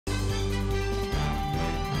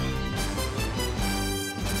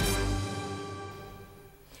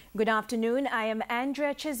Good afternoon. I am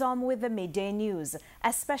Andrea Chisom with the Midday News.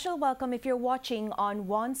 A special welcome if you're watching on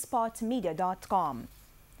onespotmedia.com.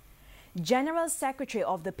 General Secretary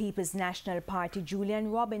of the People's National Party,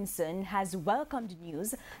 Julian Robinson, has welcomed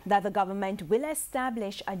news that the government will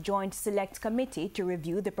establish a joint select committee to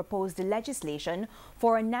review the proposed legislation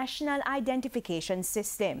for a national identification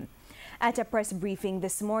system. At a press briefing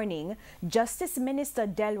this morning, Justice Minister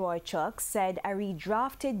Delroy Chuck said a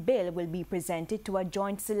redrafted bill will be presented to a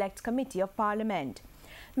joint select committee of Parliament.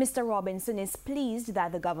 Mr. Robinson is pleased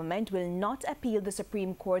that the government will not appeal the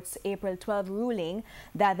Supreme Court's April 12 ruling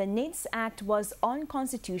that the NIDS Act was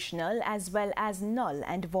unconstitutional as well as null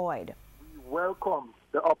and void. We welcome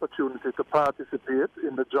the opportunity to participate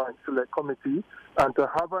in the Joint Select Committee and to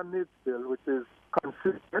have a NIDS bill which is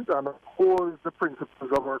consistent and upholds the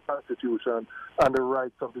principles of our Constitution and the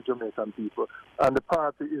rights of the Jamaican people. And the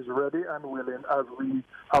party is ready and willing, as we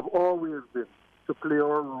have always been, to play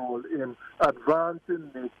our role in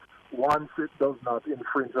advancing it once it does not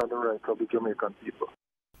infringe on the rights of the Jamaican people.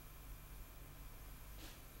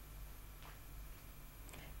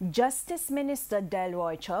 Justice Minister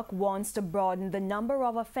Delroy Chuck wants to broaden the number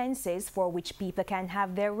of offences for which people can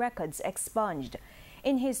have their records expunged.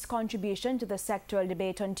 In his contribution to the sectoral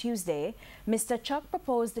debate on Tuesday, Mr. Chuck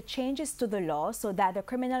proposed changes to the law so that the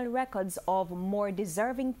criminal records of more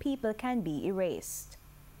deserving people can be erased.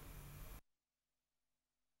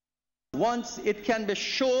 Once it can be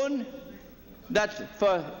shown that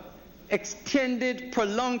for extended,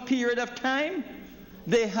 prolonged period of time,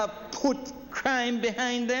 they have put crime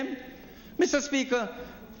behind them. Mr. Speaker,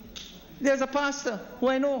 there's a pastor who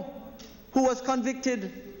I know who was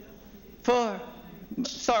convicted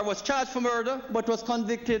was charged for murder, but was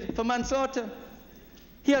convicted for manslaughter.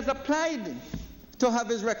 He has applied to have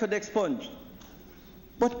his record expunged,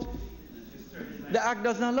 but the Act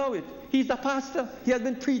doesn't allow it. He's a pastor. He has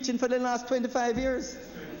been preaching for the last 25 years.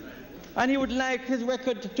 And he would like his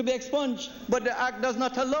record to be expunged, but the Act does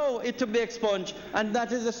not allow it to be expunged, and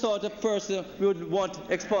that is the sort of person we would want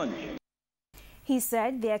expunged. He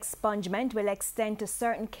said the expungement will extend to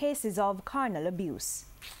certain cases of carnal abuse.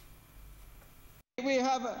 We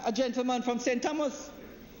have a gentleman from St. Thomas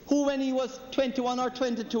who, when he was 21 or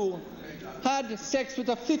 22, had sex with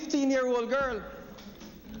a 15-year-old girl.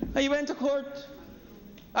 He went to court,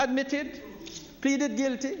 admitted, pleaded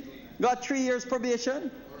guilty, got 3 years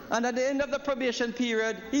probation, and at the end of the probation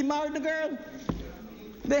period, he married the girl.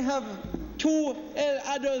 They have 2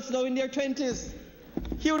 adults now in their 20s.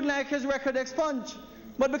 He would like his record expunged,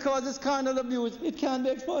 but because it's carnal abuse, it can't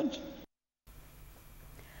be expunged.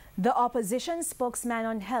 The opposition spokesman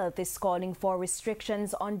on health is calling for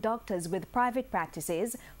restrictions on doctors with private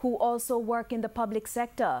practices who also work in the public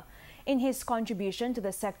sector. In his contribution to the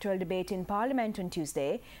sectoral debate in Parliament on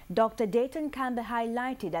Tuesday, Dr. Dayton Campbell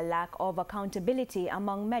highlighted a lack of accountability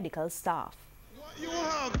among medical staff. What you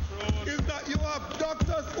have is that you have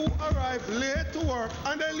doctors who arrive late to work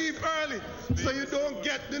and they leave early, so you don't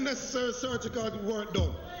get the necessary surgical work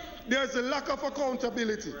done. There's a lack of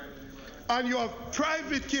accountability, and you have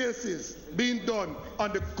private cases being done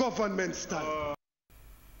on the government style.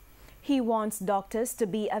 He wants doctors to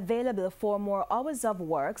be available for more hours of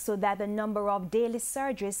work so that the number of daily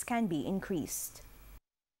surgeries can be increased.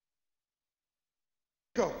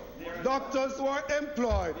 Doctors who are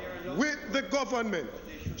employed with the government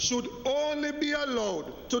should only be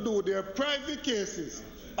allowed to do their private cases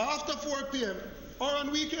after 4 p.m. or on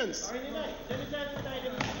weekends.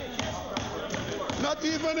 Not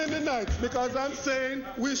even in the night, because I'm saying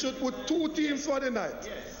we should put 2 teams for the night.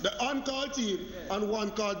 The on-call team and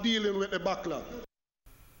one called dealing with the backlog.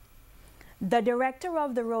 The director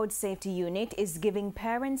of the Road Safety Unit is giving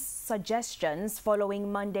parents suggestions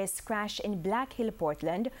following Monday's crash in Black Hill,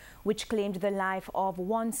 Portland, which claimed the life of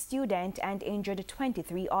 1 student and injured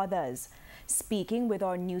 23 others. Speaking with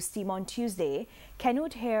our news team on Tuesday,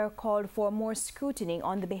 Canute Hare called for more scrutiny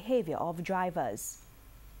on the behavior of drivers.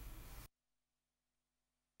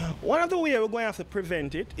 One of the ways we're going to have to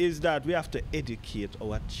prevent it is that we have to educate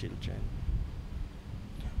our children.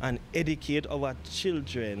 And educate our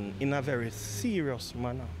children in a very serious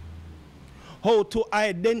manner. How to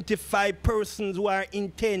identify persons who are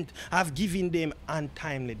intent of giving them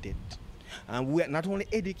untimely death. And we not only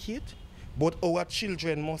educate, but our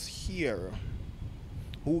children must hear.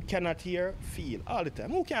 Who cannot hear, feel all the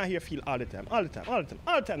time. Who can't hear, feel all the time, all the time, all the time,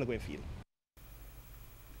 all the time they're going to feel.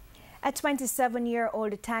 A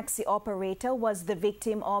 27-year-old taxi operator was the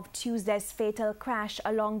victim of Tuesday's fatal crash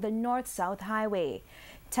along the North-South Highway.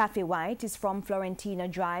 Taffy White is from Florentina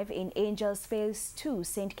Drive in Angels Phase 2,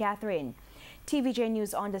 St. Catherine. TVJ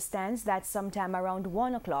News understands that sometime around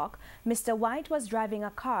 1 o'clock, Mr. White was driving a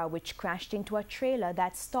car which crashed into a trailer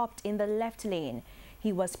that stopped in the left lane.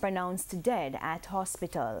 He was pronounced dead at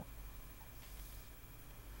hospital.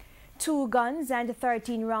 2 guns and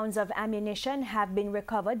 13 rounds of ammunition have been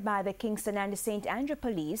recovered by the Kingston and St. Andrew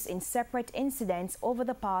police in separate incidents over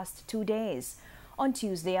the past 2 days. On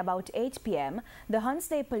Tuesday about 8 p.m., the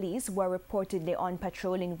Huntsday police were reportedly on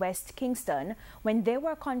patrol in West Kingston when they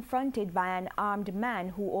were confronted by an armed man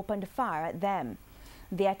who opened fire at them.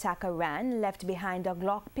 The attacker ran, left behind a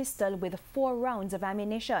Glock pistol with 4 rounds of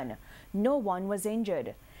ammunition. No one was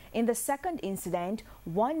injured. In the second incident,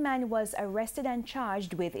 1 man was arrested and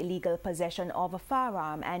charged with illegal possession of a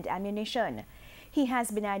firearm and ammunition. He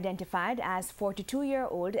has been identified as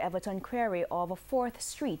 42-year-old Everton Query of 4th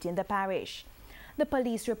Street in the parish. The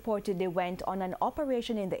police reportedly went on an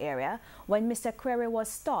operation in the area when Mr. Query was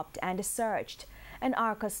stopped and searched. An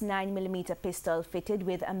Arcus 9mm pistol fitted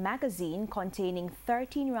with a magazine containing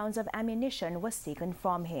 13 rounds of ammunition was taken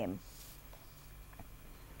from him.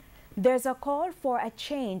 There's a call for a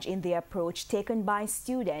change in the approach taken by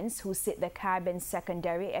students who sit the Caribbean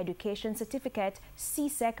Secondary Education Certificate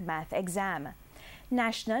CSEC Math exam.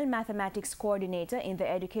 National Mathematics Coordinator in the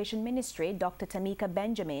Education Ministry, Dr. Tamika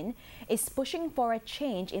Benjamin, is pushing for a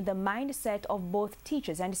change in the mindset of both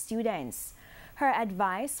teachers and students. Her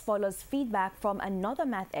advice follows feedback from another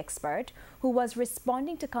math expert who was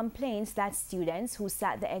responding to complaints that students who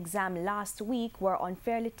sat the exam last week were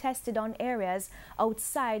unfairly tested on areas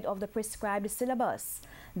outside of the prescribed syllabus.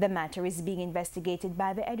 The matter is being investigated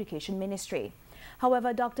by the Education Ministry.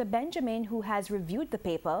 However, Dr. Benjamin, who has reviewed the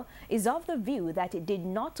paper, is of the view that it did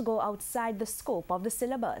not go outside the scope of the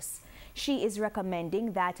syllabus. She is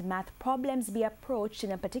recommending that math problems be approached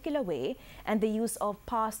in a particular way and the use of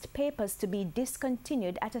past papers to be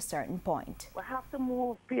discontinued at a certain point. We have to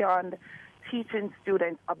move beyond teaching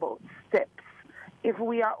students about steps. If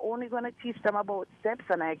we are only going to teach them about steps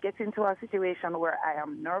and I get into a situation where I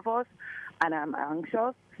am nervous and I'm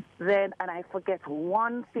anxious, and I forget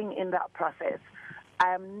one thing in that process,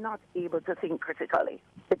 I am not able to think critically,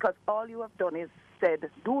 because all you have done is said,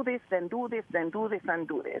 do this, then do this, then do this, and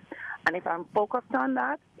do this. And if I'm focused on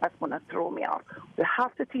that, that's going to throw me off. We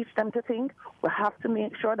have to teach them to think. We have to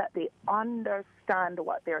make sure that they understand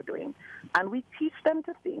what they're doing. And we teach them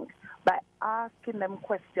to think by asking them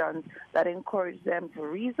questions that encourage them to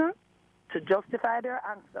reason, to justify their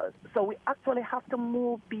answers. So we actually have to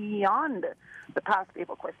move beyond the past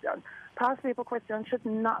paper question. Past paper questions should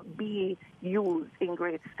not be used in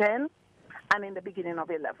grades 10 and in the beginning of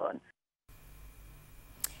 11.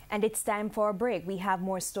 And it's time for a break. We have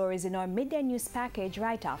more stories in our midday news package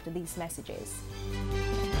right after these messages.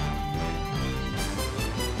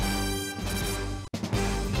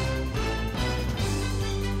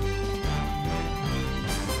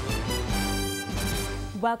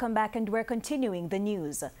 Welcome back, and we're continuing the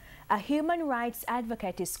news. A human rights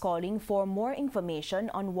advocate is calling for more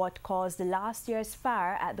information on what caused last year's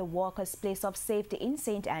fire at the Walker's Place of Safety in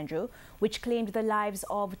St. Andrew, which claimed the lives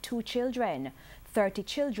of 2 children. 30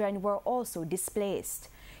 children were also displaced.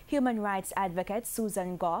 Human rights advocate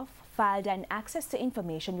Susan Goff filed an access to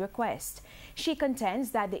information request. She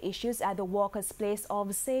contends that the issues at the Walker's Place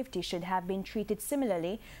of Safety should have been treated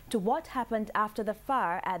similarly to what happened after the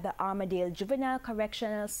fire at the Armadale Juvenile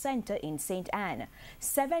Correctional Center in St. Anne.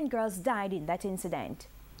 7 girls died in that incident.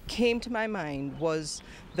 Came to my mind was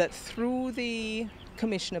that through the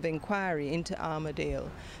Commission of Inquiry into Armadale,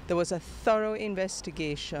 there was a thorough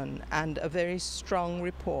investigation and a very strong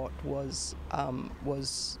report was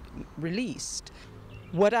released.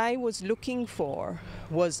 What I was looking for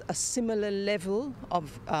was a similar level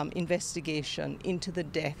of investigation into the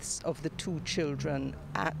deaths of the 2 children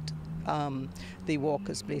at the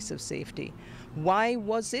Walker's Place of Safety. Why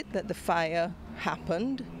was it that the fire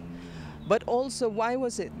happened? But also, why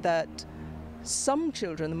was it that some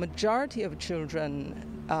children, the majority of children,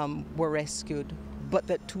 were rescued, but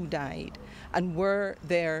that 2 died? And were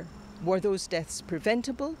those deaths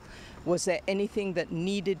preventable? Was there anything that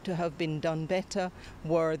needed to have been done better?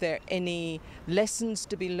 Were there any lessons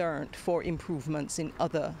to be learned for improvements in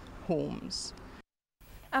other homes?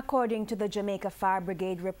 According to the Jamaica Fire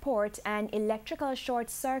Brigade report, an electrical short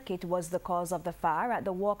circuit was the cause of the fire at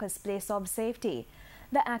the Walker's Place of Safety.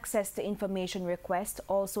 The access to information request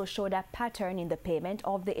also showed a pattern in the payment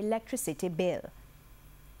of the electricity bill.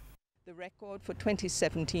 The record for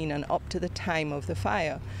 2017 and up to the time of the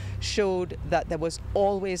fire showed that there was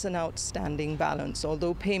always an outstanding balance.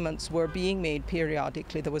 Although payments were being made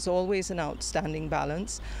periodically, there was always an outstanding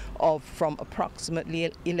balance from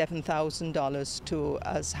approximately $11,000 to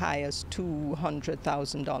as high as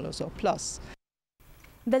 $200,000 or plus.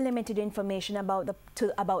 The limited information about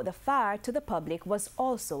the fire to the public was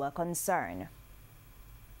also a concern.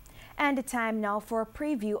 And time now for a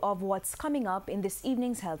preview of what's coming up in this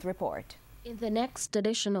evening's health report. In the next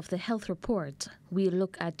edition of the health report, we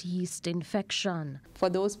look at yeast infection. For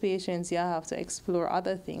those patients, you have to explore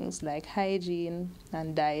other things like hygiene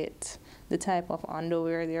and diet, the type of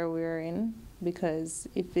underwear they're wearing, because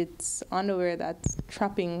if it's underwear that's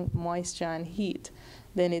trapping moisture and heat,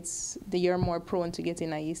 then you're more prone to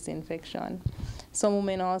getting a yeast infection. Some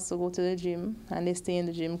women also go to the gym and they stay in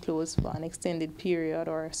the gym clothes for an extended period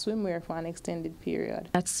or swimwear for an extended period.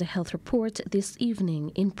 That's the health report this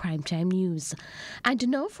evening in Primetime News. And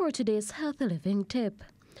now for today's healthy living tip.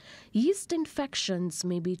 Yeast infections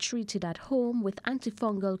may be treated at home with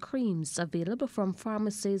antifungal creams available from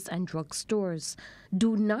pharmacies and drugstores.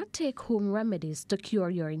 Do not take home remedies to cure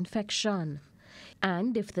your infection.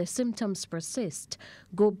 And if the symptoms persist,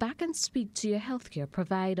 go back and speak to your healthcare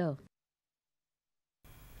provider.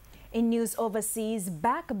 In news overseas,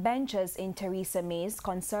 backbenchers in Theresa May's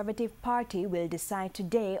Conservative Party will decide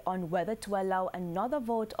today on whether to allow another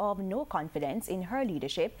vote of no confidence in her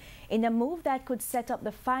leadership in a move that could set up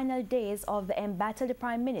the final days of the embattled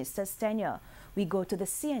Prime Minister's tenure. We go to the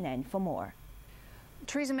CNN for more.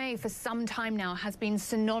 Theresa May, for some time now, has been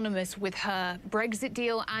synonymous with her Brexit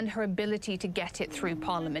deal and her ability to get it through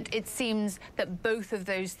Parliament. It seems that both of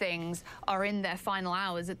those things are in their final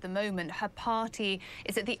hours at the moment. Her party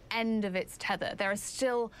is at the end of its tether. There are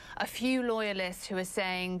still a few loyalists who are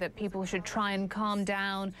saying that people should try and calm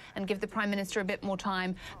down and give the Prime Minister a bit more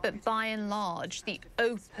time. But by and large, the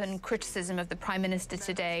open criticism of the Prime Minister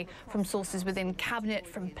today from sources within Cabinet,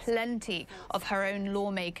 from plenty of her own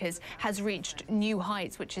lawmakers, has reached new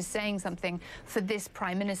heights, which is saying something for this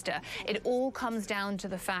Prime Minister. It all comes down to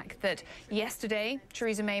the fact that yesterday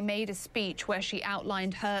Theresa May made a speech where she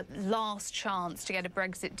outlined her last chance to get a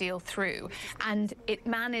Brexit deal through, and it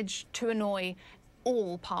managed to annoy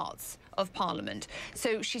all parts of Parliament.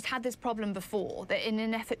 So she's had this problem before, that in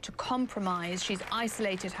an effort to compromise, she's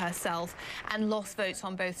isolated herself and lost votes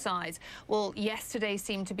on both sides. Well, yesterday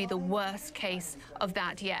seemed to be the worst case of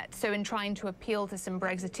that yet. So in trying to appeal to some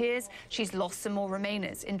Brexiteers, she's lost some more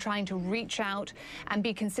Remainers. In trying to reach out and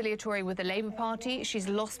be conciliatory with the Labour Party, she's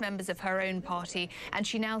lost members of her own party, and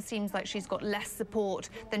she now seems like she's got less support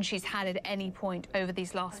than she's had at any point over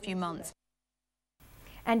these last few months.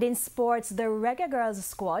 And in sports, the Reggae Girls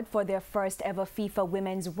squad for their first ever FIFA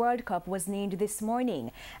Women's World Cup was named this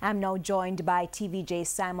morning. I'm now joined by TVJ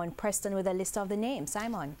Simon Preston with a list of the names.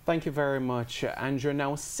 Simon. Thank you very much, Andrea.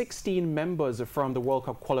 Now, 16 members from the World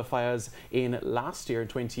Cup qualifiers in last year, in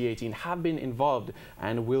 2018, have been involved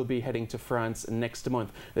and will be heading to France next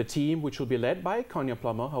month. The team, which will be led by Konya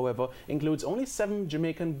Plummer, however, includes only 7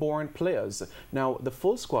 Jamaican-born players. Now, the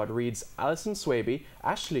full squad reads Alison Swaby,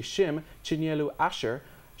 Ashley Shim, Chinyelu Asher,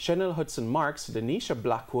 Chanel Hudson-Marks, Denisha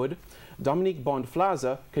Blackwood, Dominique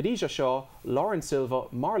Bond-Flaza, Khadija Shaw, Lauren Silva,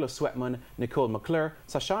 Marla Sweatman, Nicole McClure,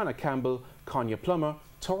 Sashana Campbell, Konya Plummer,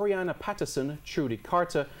 Toriana Patterson, Trudy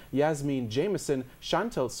Carter, Yasmin Jameson,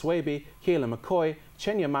 Chantal Swaby, Kayla McCoy,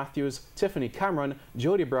 Chenya Matthews, Tiffany Cameron,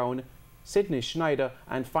 Jodie Brown, Sydney Schneider,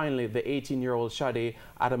 and finally the 18-year-old Shade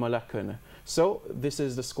Adamalekun. So this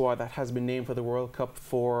is the squad that has been named for the World Cup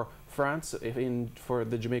for France for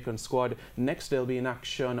the Jamaican squad. Next, they'll be in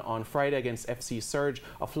action on Friday against FC Surge,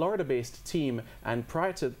 a Florida-based team, and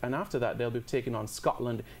after that, they'll be taking on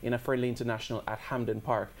Scotland in a friendly international at Hampden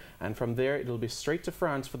Park. And from there, it'll be straight to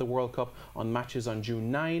France for the World Cup on matches on June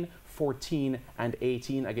 9, 14 and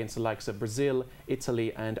 18 against the likes of Brazil,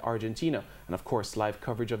 Italy and Argentina. And of course, live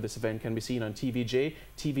coverage of this event can be seen on TVJ,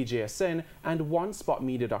 TVJSN and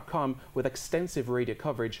OneSpotMedia.com with extensive radio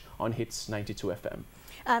coverage on Hits 92 FM.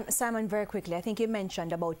 Simon, very quickly, I think you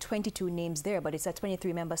mentioned about 22 names there, but it's a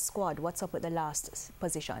 23-member squad. What's up with the last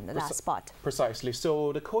position, the last spot? Precisely.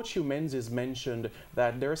 So the coach Hugh Menzies mentioned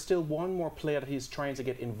that there is still one more player that he's trying to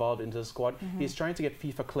get involved into the squad. He's trying to get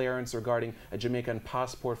FIFA clearance regarding a Jamaican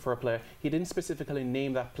passport for a player. He didn't specifically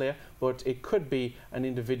name that player, but it could be an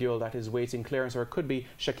individual that is waiting clearance, or it could be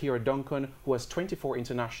Shakira Duncan, who has 24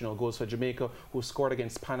 international goals for Jamaica, who scored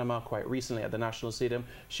against Panama quite recently at the National Stadium.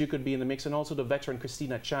 She could be in the mix, and also the veteran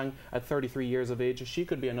Christina Chang at 33 years of age. She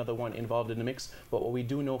could be another one involved in the mix, but what we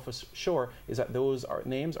do know for sure is that those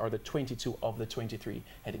names are the 22 of the 23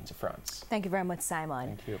 heading to France. Thank you very much,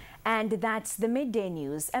 Simon. Thank you. And that's the Midday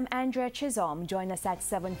News. I'm Andrea Chisholm. Join us at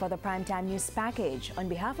 7 for the Primetime News package. On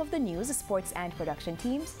behalf of the news, sports and production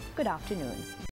teams, good afternoon.